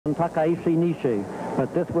Takaishi Nishi.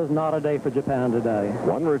 But this was not a day for Japan today.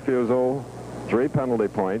 One refusal, 3 penalty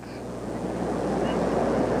points.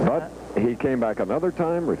 But he came back another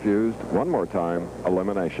time, refused, one more time,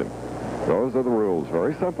 elimination. Those are the rules.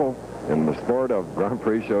 Very simple in the sport of Grand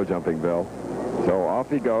Prix show jumping, Bill. So off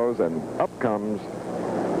he goes, and up comes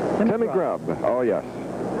Timmy Grubb. Oh, yes.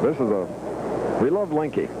 This is we love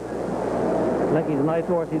Linky. Linky's a nice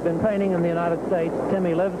horse. He's been training in the United States.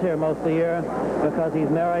 Timmy lives here most of the year because he's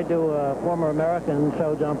married to a former American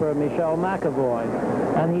show jumper, Michelle McAvoy.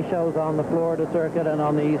 And he shows on the Florida circuit and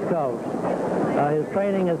on the East Coast. His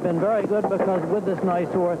training has been very good because with this nice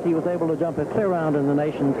horse, he was able to jump a clear round in the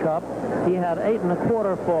Nations Cup. He had 8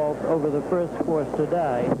 1/4 faults over the first course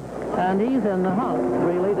today. And he's in the hunt,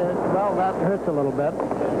 really. Well, that hurts a little bit.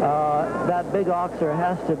 That big oxer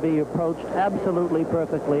has to be approached absolutely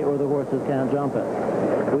perfectly or the horses can't jump it.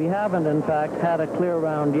 We haven't, in fact, had a clear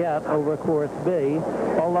round yet over course B,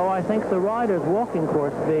 although I think the riders walking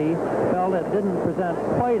course B felt it didn't present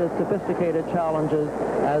quite as sophisticated challenges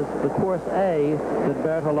as the course A that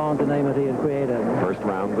Berthelon de Nemeth had created. First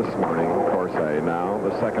round this morning, course A. Now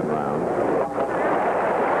the second round.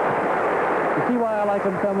 You see why I like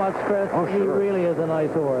him so much, Chris? Oh, sure. He really is a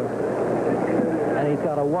nice horse. And he's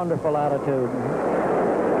got a wonderful attitude.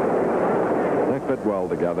 They fit well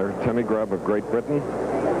together. Timmy Grubb of Great Britain,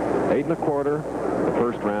 8 1/4. The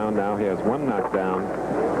first round. Now he has 1 knockdown.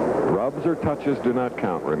 Rubs or touches do not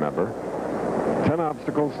count, remember. 10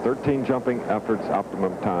 obstacles, 13 jumping efforts,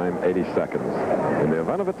 optimum time, 80 seconds. In the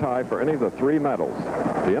event of a tie for any of the 3 medals,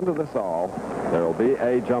 at the end of this all, there will be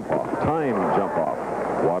a jump-off, time jump-off,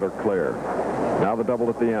 water clear. Now the double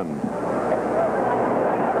at the end.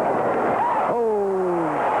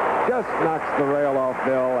 Oh, just knocks the rail off,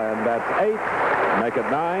 Bill, and that's 8. Make it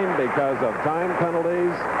 9 because of time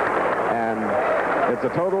penalties, and it's a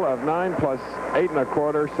total of 9 plus 8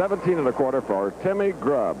 1/4, 17 1/4 for Timmy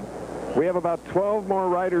Grubb. We have about 12 more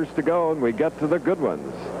riders to go, and we get to the good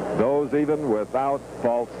ones, those even without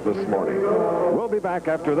faults this morning. We'll be back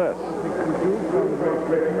after this.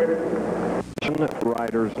 10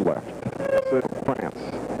 riders left. France,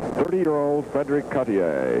 30-year-old Frederic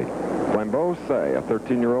Cotier. Flambeau Say, a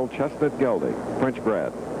 13-year-old chestnut gelding, French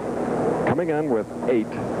bred. Coming in with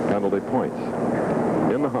 8 penalty points.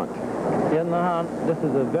 In the hunt. In the hunt, this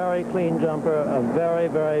is a very clean jumper, a very,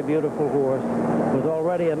 very beautiful horse. Was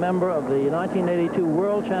already a member of the 1982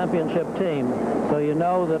 World Championship team, so you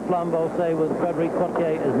know that Flambeau Say with Frederic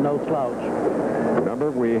Cotier is no slouch.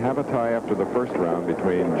 Remember, we have a tie after the first round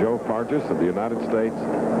between Joe Fargis of the United States,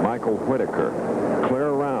 Michael Whitaker.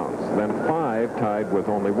 Clear rounds, then 5 tied with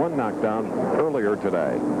only 1 knockdown earlier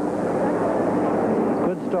today.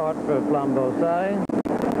 Good start for Flambeau Say.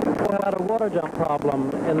 We had a water jump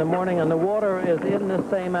problem in the morning, and the water is in this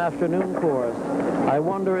same afternoon course. I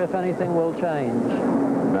wonder if anything will change.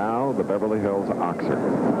 Now the Beverly Hills Oxer.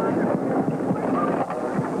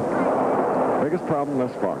 Biggest problem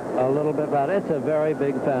thus far? A little bit bad. It's a very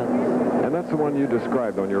big fence. And that's the one you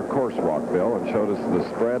described on your course walk, Bill, and showed us the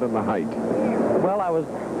spread and the height. Well, I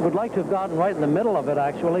would like to have gotten right in the middle of it,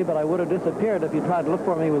 actually, but I would have disappeared if you tried to look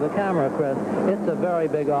for me with a camera, Chris. It's a very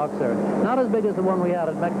big oxer. Not as big as the one we had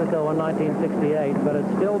at Mexico in 1968, but it's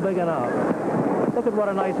still big enough. Look at what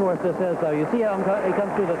a nice horse this is, though. You see how he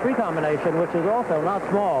comes through the 3 combination, which is also not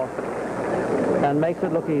small, and makes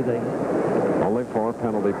it look easy. Only 4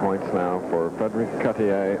 penalty points now for Frederic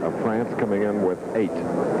Cotier of France, coming in with 8.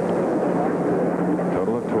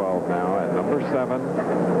 Total of 12 now at number 7.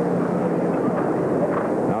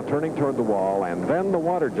 Now turning toward the wall, and then the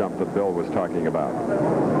water jump that Bill was talking about.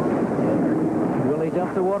 Will he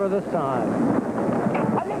jump the water this time?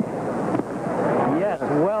 Yes,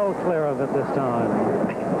 well clear of it this time.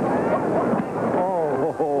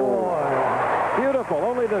 Oh, boy. Beautiful.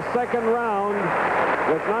 Only the second round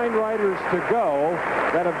with 9 riders to go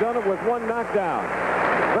that have done it with 1 knockdown.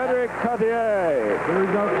 Frederic Cotier.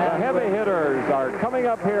 The heavy hitters are coming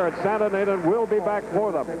up here at Santa Anita, and we'll be back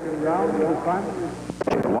for them.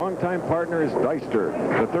 The longtime partner is Deister,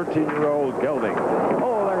 the 13-year-old gelding.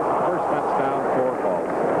 Oh, there's the first fence down, 4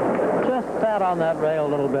 faults. Just pat on that rail a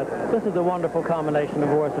little bit. This is a wonderful combination of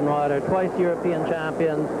horse and rider. Twice European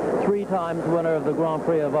champions, 3 times winner of the Grand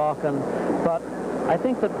Prix of Aachen. But I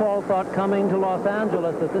think that Paul thought coming to Los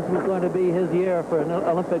Angeles that this was going to be his year for an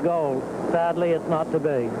Olympic gold. Sadly, it's not to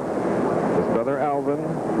be. His brother Alvin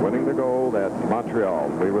winning the gold at Montreal.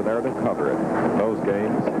 We were there to cover it. Those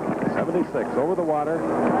games, 76 over the water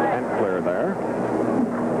and clear there.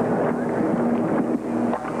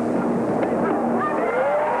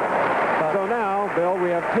 So now, Bill, we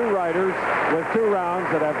have 2 riders with 2 rounds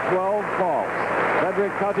that have 12 faults.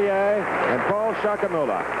 Cedric Cotier, and Paul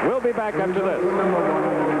Shakamula. We'll be back after this.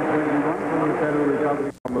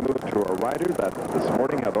 Move to a rider that this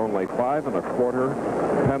morning had only 5 1/4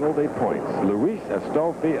 penalty points. Luis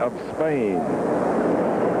Astolfi of Spain.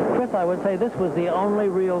 Chris, I would say this was the only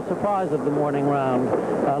real surprise of the morning round.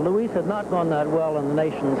 Luis had not gone that well in the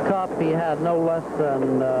Nations Cup. He had no less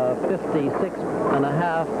than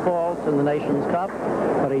 56.5 faults in the Nations Cup,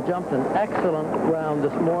 but he jumped an excellent round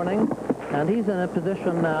this morning, and he's in a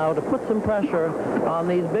position now to put some pressure on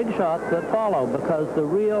these big shots that follow, because the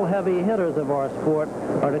real heavy hitters of our sport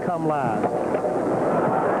are to come last.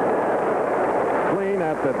 Clean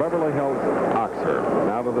at the Beverly Hills Oxer.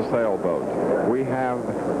 Now to the sailboat. We have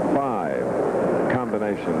 5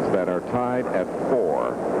 combinations that are tied at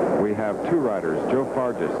 4. We have 2 riders, Joe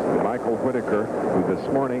Fargis and Michael Whitaker, who this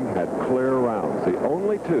morning had clear rounds. The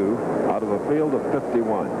only 2 out of a field of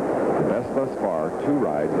 51. The best thus far, 2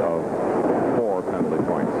 rides of 4 penalty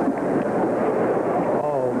points.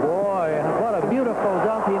 Oh, boy, what a beautiful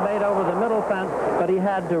jump he made over the middle fence, but he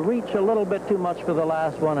had to reach a little bit too much for the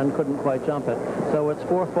last one and couldn't quite jump it. So it's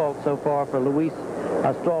 4 faults so far for Luis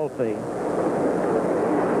Astolfi.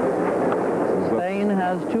 Spain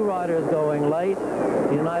has 2 riders going late.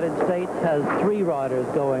 The United States has 3 riders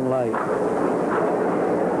going late.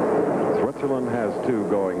 Switzerland has 2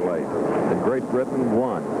 going late. And Great Britain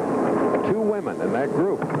 1. 2 women in that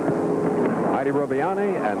group. Heidi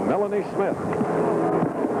Robiani and Melanie Smith.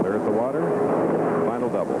 They're at the water. Final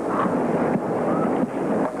double.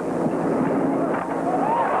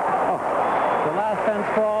 Oh, the last fence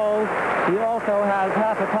falls. He also has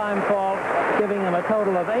half a time fault, giving him a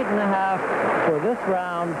total of 8.5 for this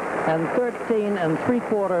round and 13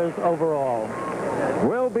 3/4 overall.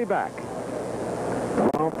 We'll be back.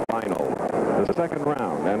 Final, the second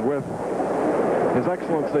round, and with His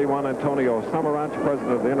Excellency Juan Antonio Samaranch,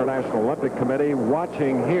 President of the International Olympic Committee,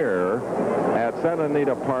 watching here at Santa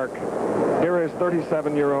Anita Park. Here is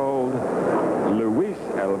 37-year-old Luis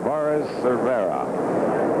Alvarez Cervera.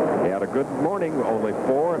 He had a good morning, only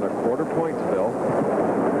 4 1/4 points, Bill.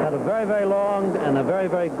 Had a very, very long and a very,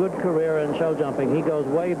 very good career in show jumping. He goes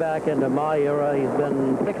way back into my era. He's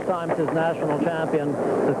been 6 times his national champion,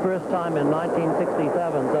 the first time in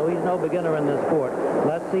 1967, so he's no beginner in this sport.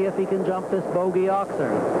 Let's see if he can jump this bogey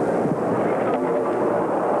oxer.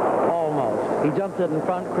 Almost. He jumped it in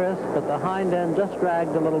front, Chris, but the hind end just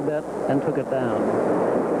dragged a little bit and took it down.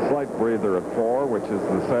 Slight breather at 4, which is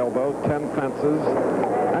the sailboat, 10 fences.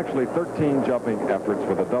 Actually, 13 jumping efforts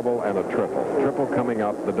with a double and a triple. Triple coming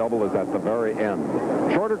up. The double is at the very end.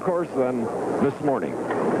 Shorter course than this morning.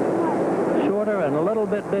 Shorter and a little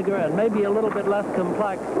bit bigger and maybe a little bit less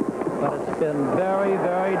complex, but it's been very,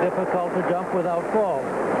 very difficult to jump without fall.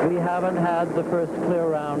 We haven't had the first clear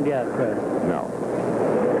round yet, Chris. No.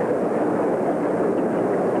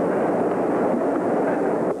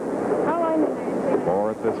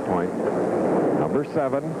 At this point. Number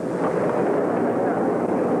 7.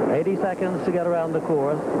 80 seconds to get around the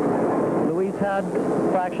course. Luis had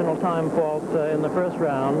fractional time faults in the first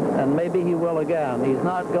round, and maybe he will again. He's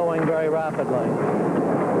not going very rapidly.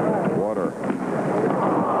 Water.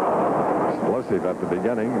 Explosive at the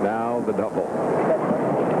beginning. Now the double.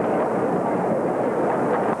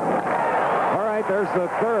 All right, there's the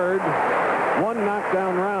third 1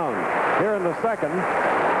 knockdown round here in the second.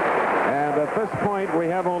 And at this point, we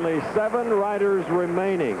have only 7 riders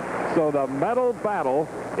remaining. So the medal battle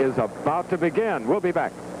is about to begin. We'll be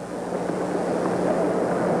back.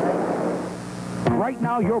 Right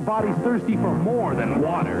now, your body's thirsty for more than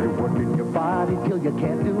water. You're working your body till you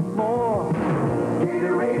can't do more.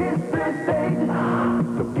 Gatorade is thirsty.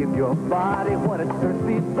 So give your body what it's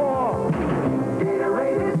thirsty for.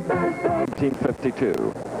 Gatorade is thirsty. 1952.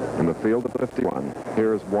 In the field of 51,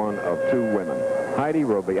 here's one of 2 women. Heidi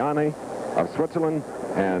Robiani of Switzerland,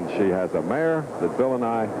 and she has a mare that Bill and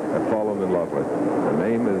I have fallen in love with. Her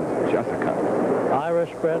name is Jessica.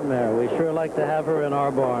 Irish bred mare. We sure like to have her in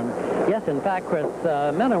our barn. Yes, in fact, Chris,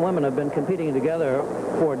 men and women have been competing together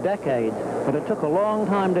for decades, but it took a long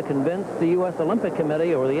time to convince the U.S. Olympic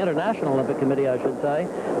Committee, or the International Olympic Committee, I should say,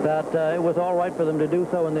 that it was all right for them to do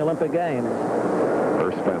so in the Olympic Games.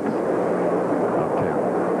 First fence of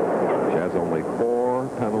 10. She has only 4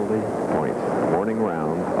 penalty points. Morning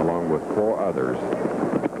round, along with 4 others.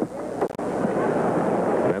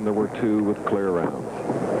 Then there were 2 with clear rounds.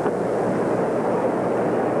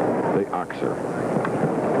 The Oxer.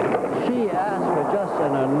 She asked for just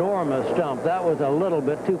an enormous jump. That was a little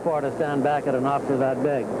bit too far to stand back at an oxer that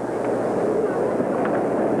big.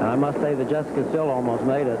 And I must say that Jessica still almost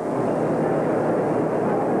made it.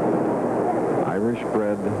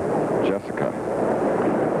 Irish-bred Jessica.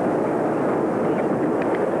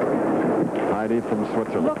 Heidi from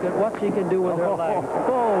Switzerland. Look at what she can do with her legs.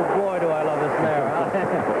 Oh, boy, do I love this mare.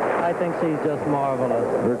 I think she's just marvelous.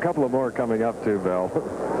 There are a couple of more coming up, too, Bill,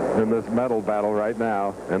 in this medal battle right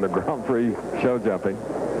now in the Grand Prix show jumping.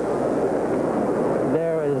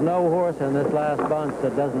 There is no horse in this last bunch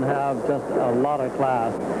that doesn't have just a lot of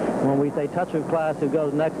class. When we say touch of class, who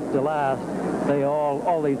goes next to last, they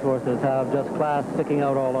all these horses have just class sticking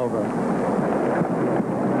out all over.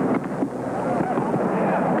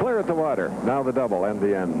 Clear at the water. Now the double and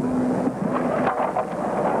the end.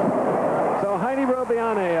 So Heidi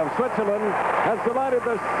Robbiani of Switzerland has delighted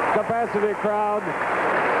this capacity crowd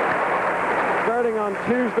starting on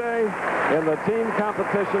Tuesday in the team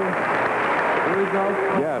competition.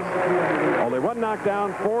 Yes. Only one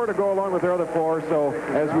knockdown, 4 to go along with the other 4. So,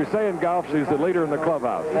 as we say in golf, she's the leader in the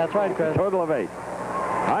clubhouse. That's right, Chris. Total of 8.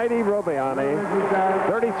 Heidi Robbiani,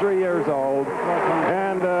 33 years old.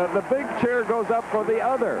 And the big cheer goes up for the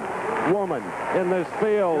other woman in this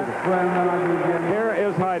field. Here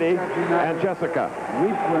is Heidi and Jessica.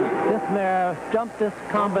 This mare jumped this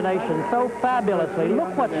combination so fabulously.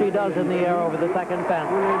 Look what she does in the air over the second fence.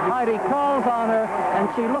 Heidi calls on her, and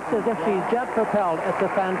she looks as if she's jet propelled. It's a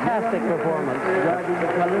fantastic performance.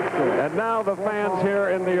 And now the fans here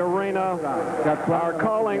in the arena are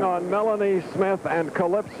calling on Melanie Smith and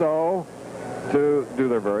Calypso to do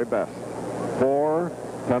their very best. 4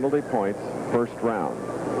 penalty points, first round.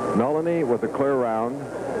 Melanie with a clear round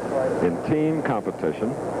in team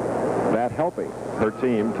competition, that helping her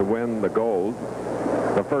team to win the gold,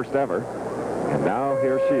 the first ever. And now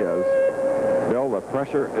here she is. Bill, the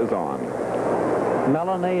pressure is on.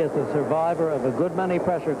 Melanie is a survivor of a good many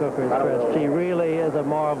pressure cookers, Chris. She really is a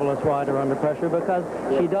marvelous rider under pressure because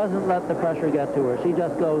she doesn't let the pressure get to her. She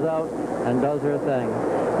just goes out and does her thing.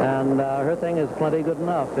 And her thing is plenty good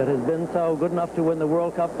enough. It has been so good enough to win the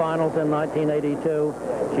World Cup finals in 1982.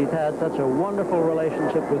 She's had such a wonderful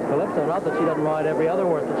relationship with Calypso. Not that she doesn't ride every other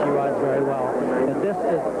horse that she rides very well. But this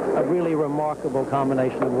is a really remarkable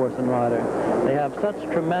combination of horse and rider. They have such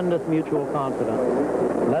tremendous mutual confidence.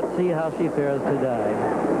 Let's see how she fares today.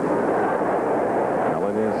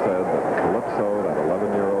 Melanie has said that Calypso, that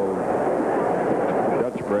 11-year-old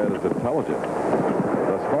Dutch bred, is intelligent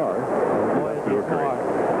thus far. Boy, is he smart.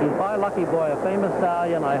 He's by Lucky Boy, a famous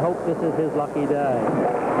stallion. I hope this is his lucky day.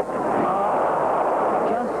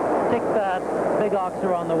 Just stick that big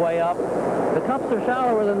oxer on the way up. The cups are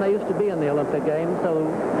shallower than they used to be in the Olympic Games, so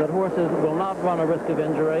that horses will not run a risk of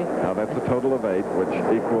injury. Now that's a total of 8, which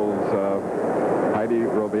equals Heidi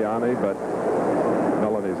Robbiani, but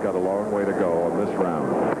Melanie's got a long way to go on this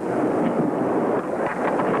round.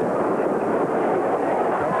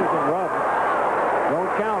 Touches and rubs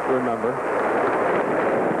don't count, remember.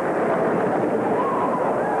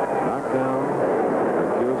 Knockdown,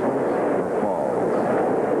 refusals, and falls.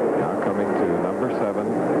 Now coming to number 7.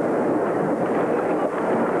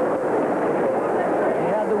 She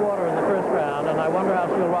had the water in the first round, and I wonder how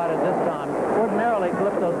she'll ride it this time. Ordinarily,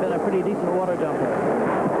 Calypso's been a pretty decent water jumper. Yeah,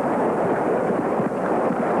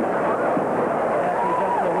 she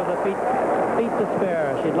jumps her with her feet to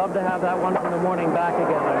spare. She'd love to have that one in the morning back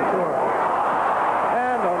again, I'm sure.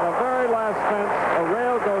 And on the very last fence, a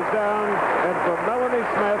rail goes down, and for Melanie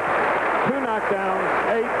Smith, 2 knockdowns,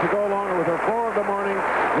 8 to go along with her 4 of the morning,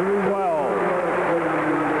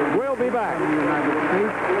 12. We'll be back.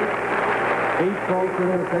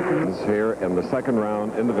 Here in the second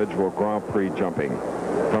round, individual Grand Prix jumping.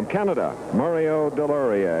 From Canada, Mario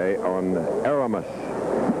Delorier on Aramis.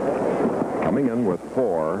 Coming in with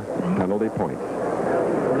 4 penalty points.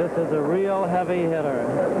 This is a real heavy hitter.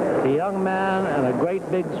 A young man and a great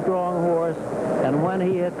big strong horse, and when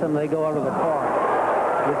he hits them, they go out of the park.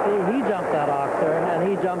 You see, he jumped that oxer, and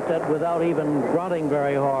he jumped it without even grunting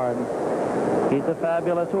very hard. He's a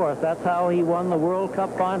fabulous horse. That's how he won the World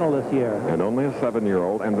Cup final this year. And only a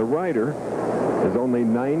 7-year-old, and the rider is only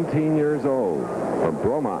 19 years old, from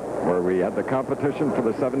Bromont, where we had the competition for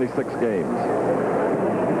the 76 games.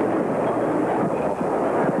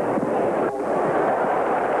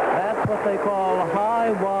 That's what they call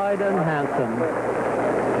high, wide, and handsome.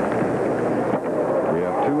 We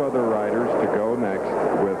have 2 other riders to go next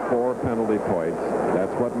with 4 penalty points.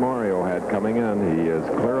 That's what Mario had coming in. He is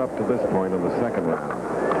clear up to this point in the second round.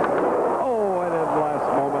 Oh, and in the last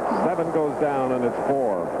moment, 7 goes down, and it's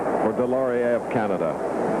 4 for Delorier of Canada.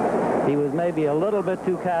 He was maybe a little bit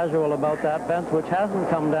too casual about that fence, which hasn't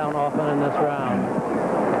come down often in this round.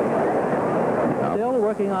 Still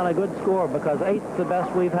working on a good score because 8's the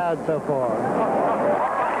best we've had so far.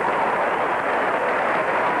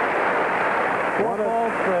 4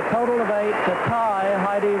 balls for a total of 8 to tie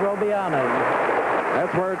Heidi Robbiani.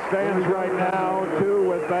 That's where it stands right now, 2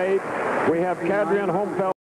 with 8. We have Kadrian Homefeld.